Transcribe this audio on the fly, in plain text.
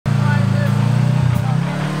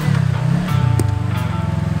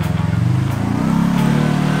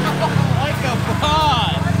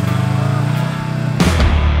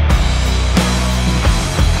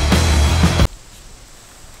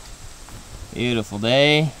Beautiful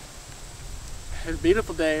day. It's a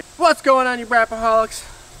beautiful day. What's going on, you Brapaholics?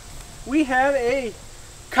 We have a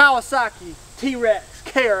Kawasaki Teryx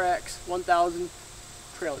KRX 1000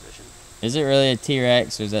 Trail Edition. Is it really a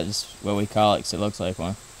T-Rex, or is that just what we call it because it looks like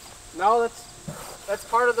one? No, that's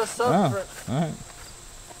part of the substrate. Oh, alright.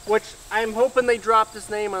 Which I'm hoping they drop this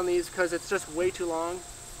name on these because it's just way too long.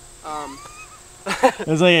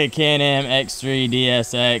 It's like a Can-Am X3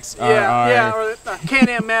 DSX RR. Yeah, or the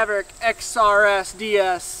Can-Am Maverick XRS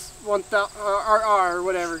DS 1000 RR or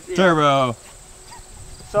whatever. Yeah. Turbo.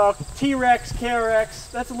 So Teryx KRX,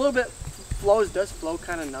 that's a little bit does flow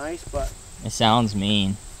kind of nice, but It sounds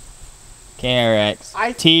mean.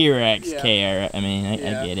 KRX. T-Rex KRX. I mean,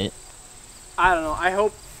 I get it. I don't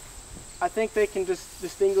know. I think they can just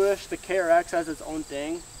distinguish the KRX as its own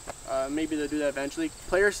thing. Maybe they'll do that eventually.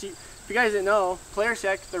 If you guys didn't know,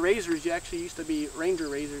 the razors actually used to be Ranger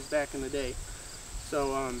razors back in the day.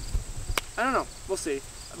 So I don't know. We'll see.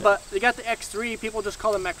 But they got the X3. People just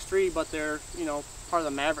call them X3, but they're part of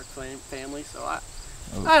the Maverick family. So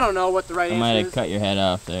I don't know what the right answer is. I might have cut your head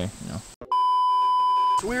off there. No.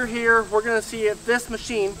 So we're here. We're gonna see if this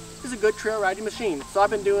machine is a good trail riding machine. So I've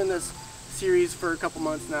been doing this series for a couple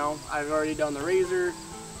months now. I've already done the Razor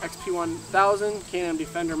XP 1000, Can-Am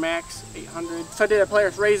Defender Max 800. So I did a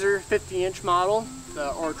Polaris Razor 50-inch model,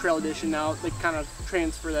 or Trail Edition now. They kind of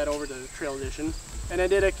transfer that over to the Trail Edition. And I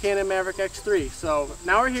did a Can-Am Maverick X3. So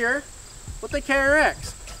now we're here with the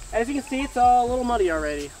KRX. As you can see, it's all a little muddy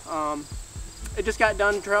already. It just got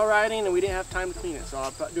done trail riding and we didn't have time to clean it, so I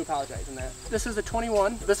do apologize on that. This is the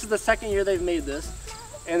 21. This is the second year they've made this.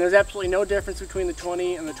 And there's absolutely no difference between the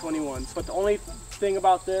 20 and the 21s. But the only thing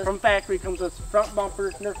about this, from factory, comes with front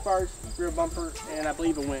bumper, Nerf bars, rear bumper, and I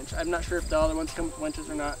believe a winch. I'm not sure if the other ones come with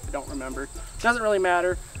winches or not. I don't remember. It doesn't really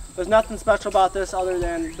matter. There's nothing special about this other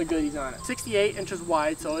than the goodies on it. 68 inches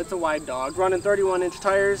wide, so it's a wide dog. Running 31-inch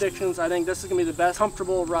tires. I think this is going to be the best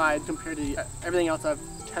comfortable ride compared to everything else I've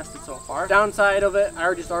tested so far. Downside of it, I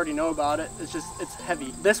already know about it. It's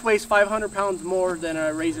heavy. This weighs 500 pounds more than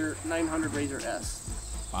a Razor 900 Razor S.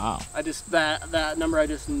 Wow. That number I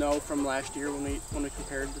just know from last year when we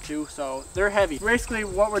compared the two. So they're heavy. Basically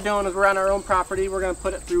what we're doing is we're on our own property. We're going to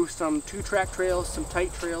put it through some 2-track trails, some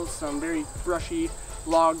tight trails, some very brushy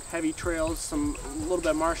log heavy trails, some a little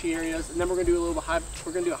bit marshy areas, and then we're going to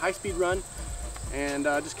do a high-speed run and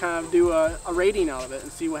just kind of do a rating out of it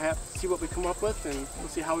and see what we come up with, and we'll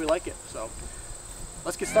see how we like it. So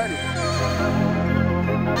let's get started.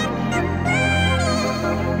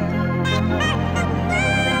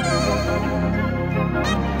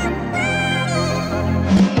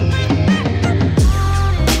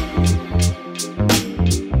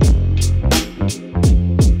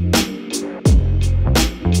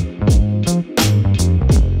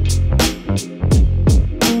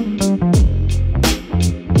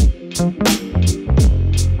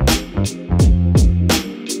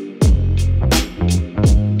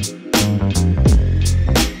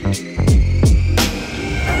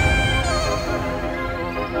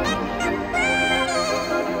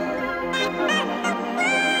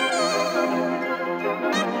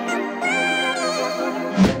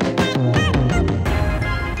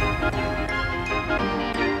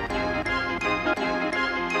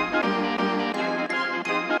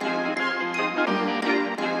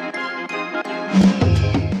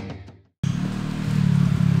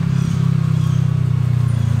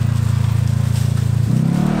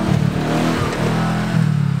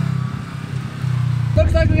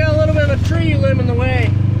 Looks like we got a little bit of a tree limb in the way.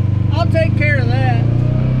 I'll take care of that.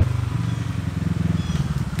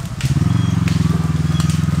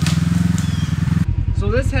 So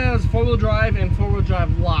this has 4-wheel drive and 4-wheel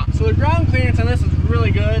drive lock. So the ground clearance on this is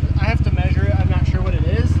really good. I have to measure it. I'm not sure what it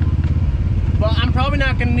is. But I'm probably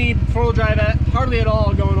not going to need 4-wheel drive hardly at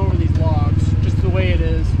all going over these logs, just the way it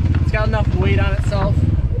is. It's got enough weight on itself,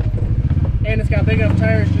 and it's got big enough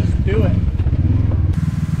tires to just do it.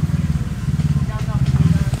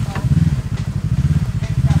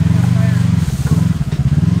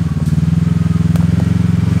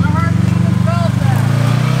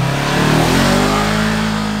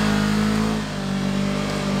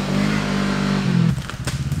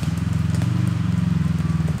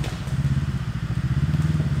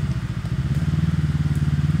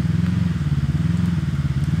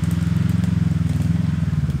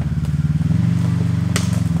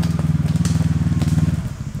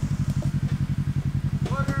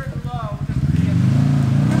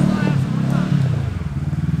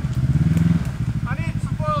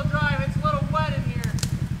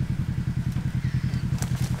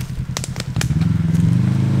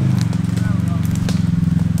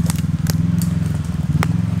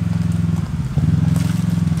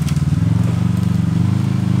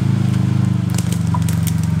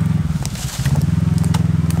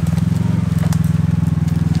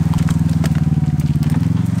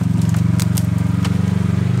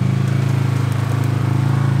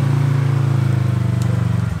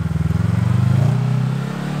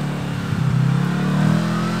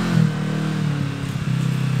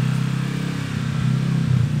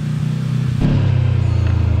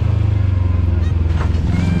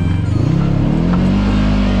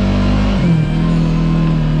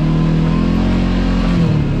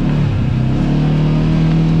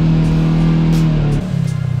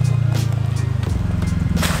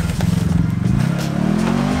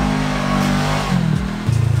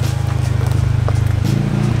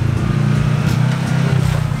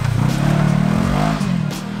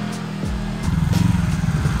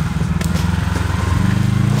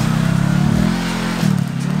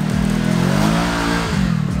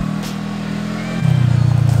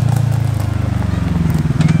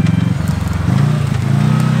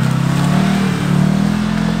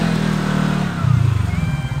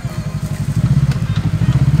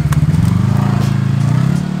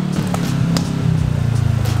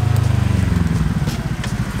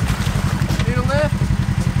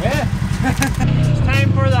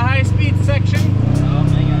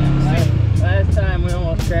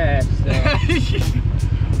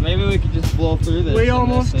 Maybe we could just blow through this. We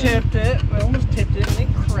almost tipped it. We almost tipped it and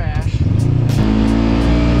it crashed.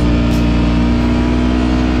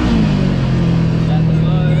 Got the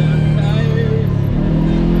mud on the tires.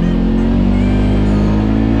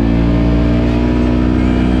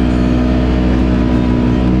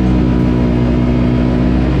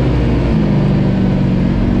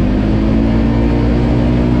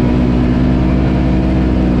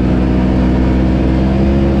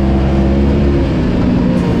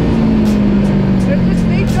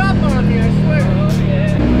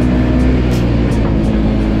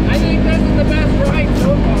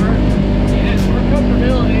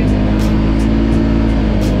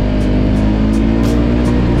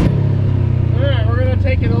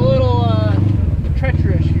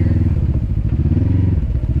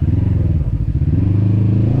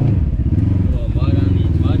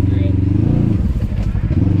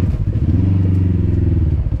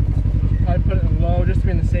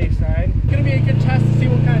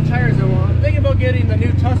 Getting the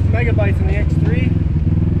new Tusk Megabytes in the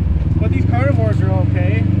X3, but these carnivores are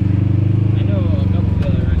okay. I know a couple of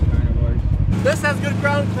other carnivores. This has good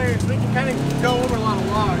ground clearance. We can kind of go over a lot of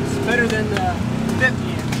logs, better than the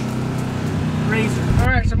 50-inch Razor. All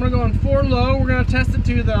right, so I'm gonna go on 4 low. We're gonna test it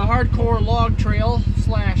to the hardcore log trail /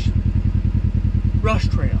 rush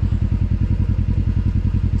trail.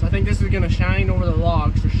 So I think this is gonna shine over the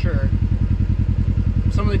logs for sure.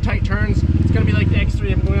 Some of the tight turns, it's going to be like the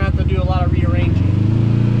X3. I'm going to have to do a lot of rearranging.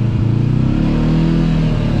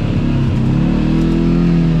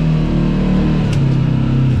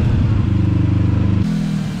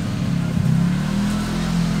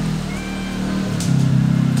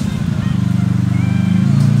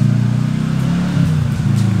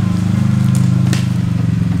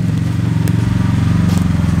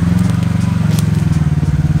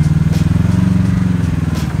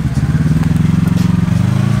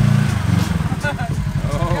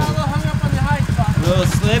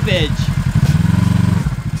 Slippage.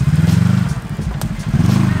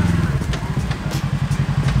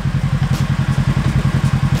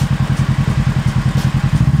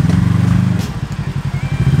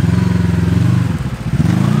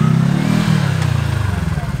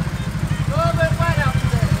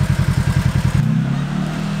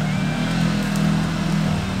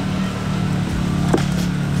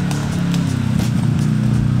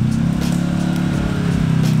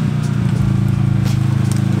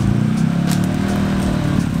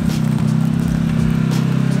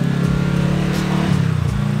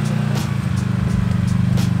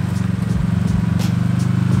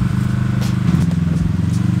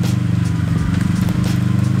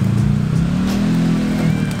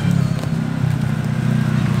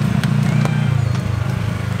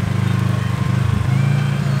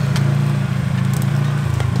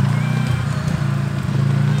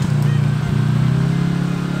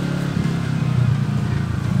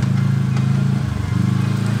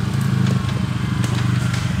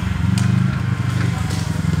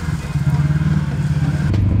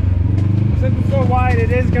 It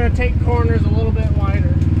is going to take corners a little bit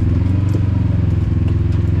wider,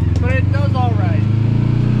 but it does all right.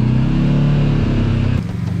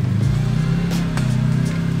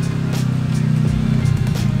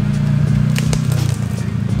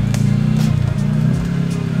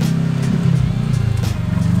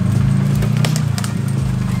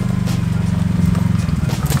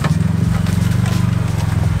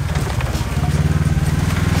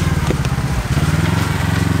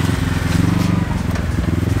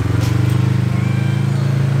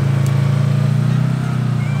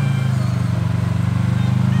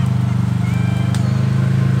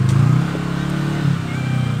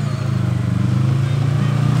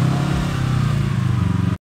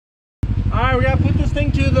 We gotta put this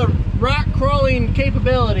thing to the rock crawling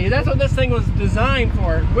capability. That's what this thing was designed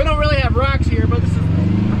for. We don't really have rocks here, but this is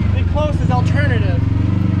the closest alternative.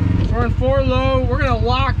 So we're in 4 low. We're gonna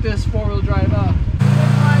lock this 4-wheel drive up.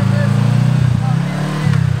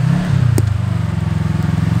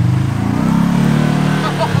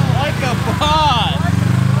 Like a boss!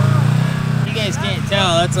 You guys can't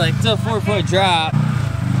tell, that's like, it's a 4-foot drop.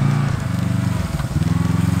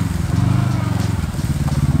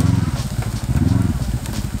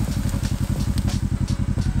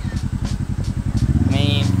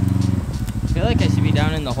 I feel like I should be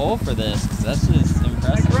down in the hole for this, because that's just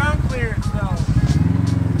impressive. The ground clearance though.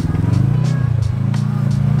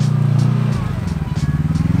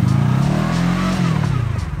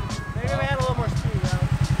 Maybe we had a little more speed though.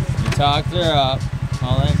 You talked her up,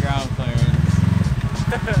 all that ground clearance.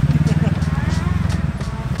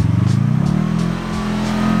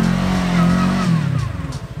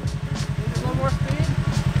 A little more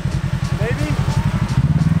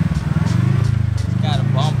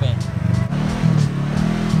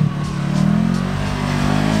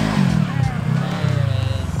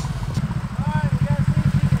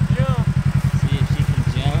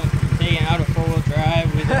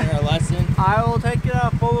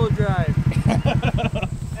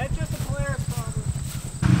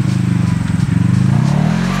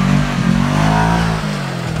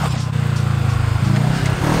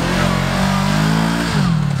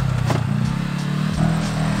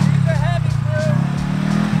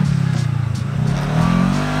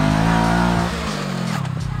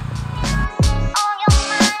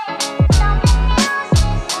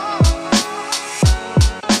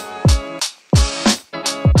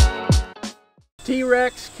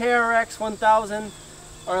Teryx KRX 1000,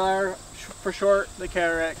 or for short, the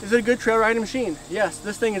KRX. Is it a good trail riding machine? Yes,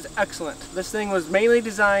 this thing is excellent. This thing was mainly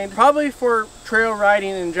designed probably for trail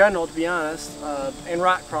riding in general, to be honest, and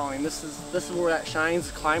rock crawling. This is where that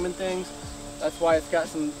shines, climbing things. That's why it's got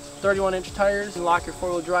some 31-inch tires and lock your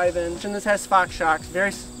four-wheel drive in. And this has Fox shocks.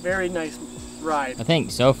 Very nice ride. I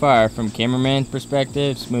think so far, from cameraman's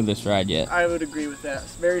perspective, smoothest ride yet. I would agree with that.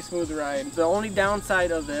 It's a very smooth ride. The only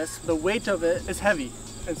downside of this, the weight of it is heavy.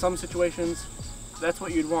 In some situations, that's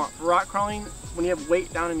what you'd want. For rock crawling, when you have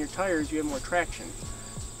weight down in your tires, you have more traction.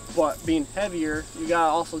 But being heavier, you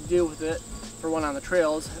gotta also deal with it for one on the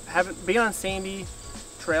trails. Being on sandy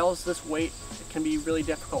trails, this weight can be really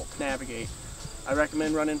difficult to navigate. I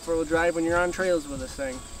recommend running four-wheel drive when you're on trails with this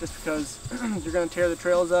thing, just because you're gonna tear the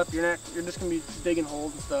trails up. You're just gonna be digging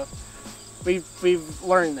holes and stuff. We've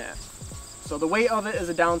learned that. So the weight of it is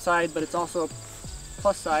a downside, but it's also a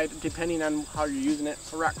plus side depending on how you're using it.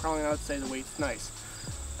 For rock crawling, I would say the weight's nice.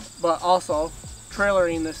 But also,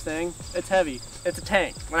 trailering this thing, it's heavy. It's a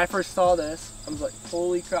tank. When I first saw this, I was like,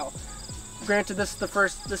 holy cow. Granted, this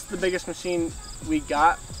is the biggest machine we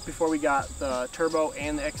got before we got the Turbo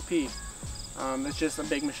and the XP. It's just a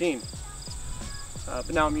big machine.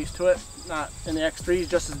 But now I'm used to it. And the X3 is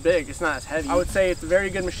just as big. It's not as heavy. I would say it's a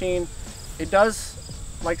very good machine. It does,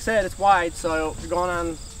 like I said, it's wide, so if you're going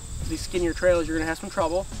on these skinnier trails, you're gonna have some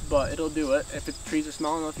trouble, but it'll do it. If the trees are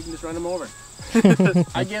small enough, you can just run them over.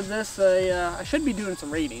 I give this I should be doing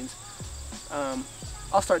some ratings.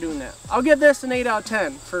 I'll start doing that. I'll give this an 8 out of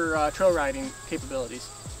 10 for trail riding capabilities.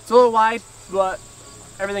 It's a little wide, but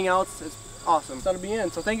everything else is awesome. That'll be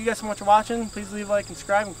it. So thank you guys so much for watching. Please leave a like and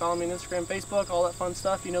subscribe, and follow me on Instagram, Facebook, all that fun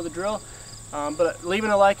stuff. You know the drill. But leaving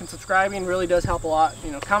a like and subscribing really does help a lot.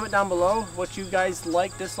 You know, comment down below what you guys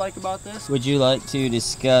like, dislike about this. Would you like to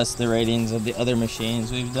discuss the ratings of the other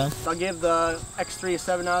machines we've done? I'll give the X3 a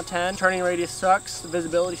 7 out of 10. Turning radius sucks, the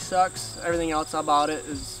visibility sucks, everything else about it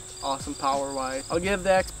is awesome power-wise. I'll give the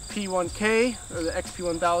XP1K, or the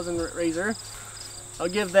XP1000 Razor, I'll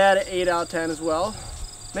give that an 8 out of 10 as well.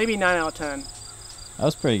 Maybe 9 out of 10. That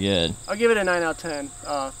was pretty good. I'll give it a 9 out of 10.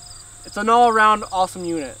 It's an all-around awesome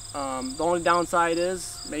unit. The only downside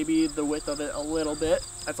is maybe the width of it a little bit.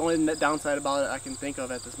 That's the only downside about it I can think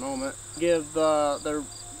of at this moment. Give the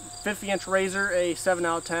 50-inch Razor a 7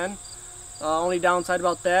 out of 10. Only downside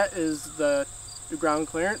about that is the ground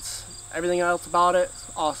clearance. Everything else about it is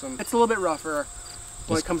awesome. It's a little bit rougher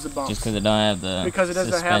when it comes to bumps. Just because it don't have the Because it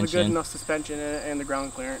doesn't have a good suspension. enough suspension in it and the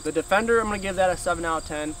ground clearance. The Defender, I'm going to give that a 7 out of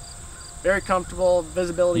 10. Very comfortable,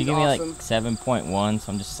 visibility is You give awesome. me like 7.1,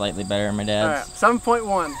 so I'm just slightly better than my dad's. Alright,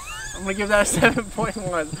 7.1. I'm going to give that a 7.1.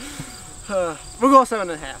 We'll go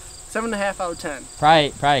 7.5. 7.5 out of 10. Probably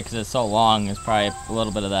because it's so long, it's probably a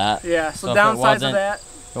little bit of that. Yeah, so if downsides of that.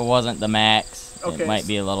 If it wasn't the Max, Okay, it might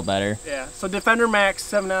be a little better. Yeah, so Defender Max,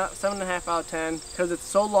 7.5 out of 10. Because it's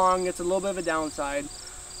so long, it's a little bit of a downside.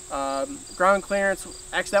 Ground clearance,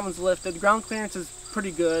 actually that one's lifted. The ground clearance is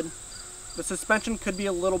pretty good. The suspension could be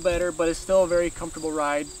a little better, but it's still a very comfortable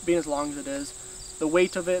ride, being as long as it is. The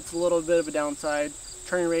weight of it's a little bit of a downside.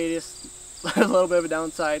 Turning radius, a little bit of a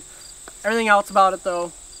downside. Everything else about it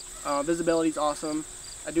though, visibility is awesome.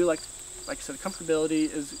 I do like I said, comfortability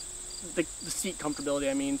is, the seat comfortability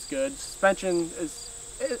I mean is good. Suspension is,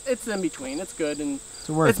 it's in between, it's good. And It's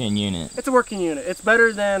a working unit. It's a working unit. It's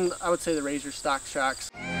better than, I would say, the Razor stock shocks.